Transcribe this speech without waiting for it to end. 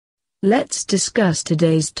Let's discuss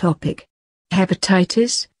today's topic.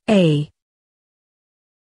 Hepatitis A.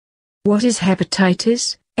 What is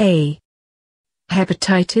hepatitis A?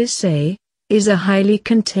 Hepatitis A is a highly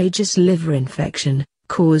contagious liver infection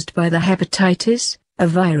caused by the hepatitis A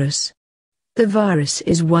virus. The virus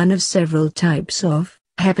is one of several types of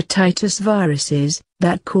hepatitis viruses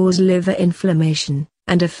that cause liver inflammation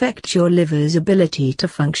and affect your liver's ability to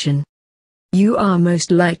function. You are most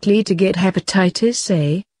likely to get hepatitis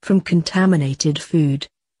A from contaminated food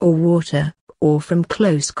or water, or from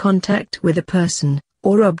close contact with a person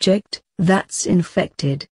or object that's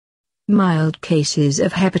infected. Mild cases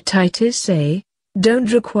of hepatitis A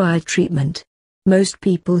don't require treatment. Most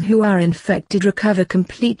people who are infected recover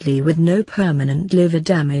completely with no permanent liver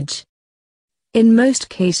damage. In most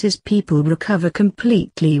cases, people recover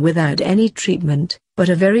completely without any treatment, but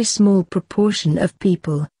a very small proportion of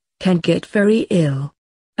people can get very ill.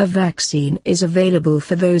 A vaccine is available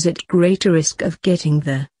for those at greater risk of getting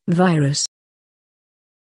the virus.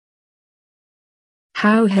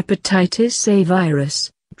 How hepatitis A virus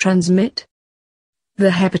transmit? The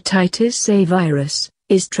hepatitis A virus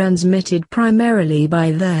is transmitted primarily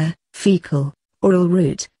by the fecal, oral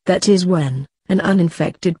route, that is when an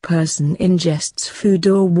uninfected person ingests food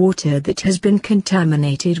or water that has been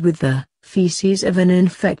contaminated with the feces of an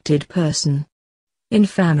infected person. In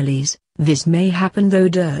families, this may happen through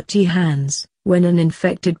dirty hands, when an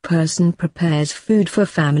infected person prepares food for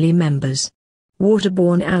family members.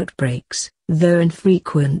 Waterborne outbreaks, though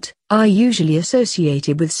infrequent, are usually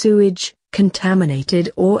associated with sewage,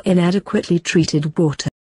 contaminated or inadequately treated water.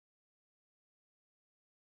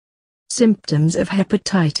 Symptoms of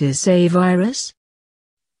hepatitis A virus.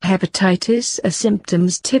 Hepatitis A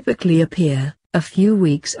symptoms typically appear a few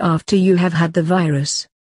weeks after you have had the virus.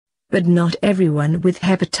 But not everyone with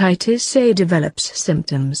hepatitis A develops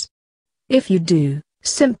symptoms. If you do,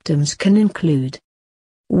 symptoms can include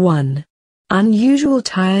 1. Unusual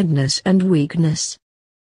tiredness and weakness.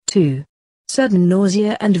 2. Sudden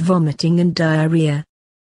nausea and vomiting and diarrhea.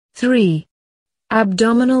 3.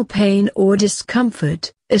 Abdominal pain or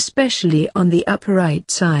discomfort, especially on the upper right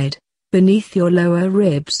side, beneath your lower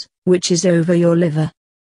ribs, which is over your liver.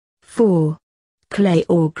 4. Clay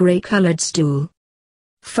or gray-colored stool.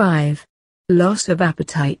 5. Loss of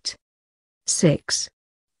appetite. 6.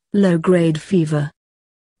 Low-grade fever.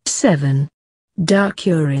 7. Dark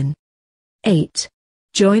urine. 8.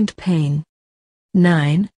 Joint pain.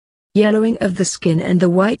 9. Yellowing of the skin and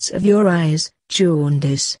the whites of your eyes,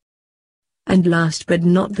 jaundice. And last but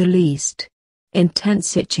not the least,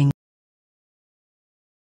 intense itching.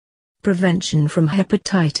 Prevention from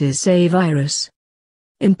hepatitis A virus.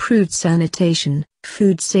 Improved sanitation,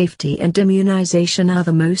 food safety and immunization are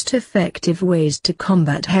the most effective ways to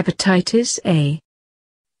combat hepatitis A.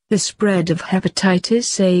 The spread of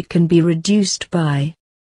hepatitis A can be reduced by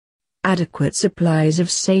adequate supplies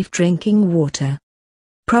of safe drinking water,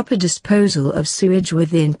 proper disposal of sewage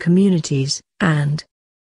within communities, and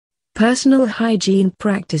personal hygiene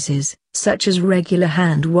practices, such as regular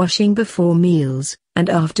hand washing before meals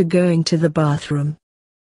and after going to the bathroom.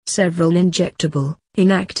 Several injectable,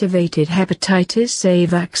 inactivated hepatitis A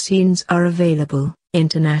vaccines are available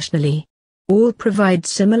internationally. All provide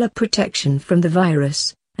similar protection from the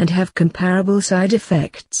virus, and have comparable side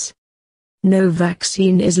effects. No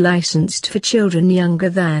vaccine is licensed for children younger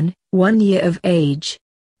than 1 year of age.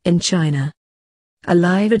 In China, a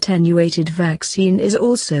live attenuated vaccine is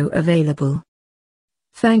also available.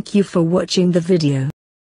 Thank you for watching the video.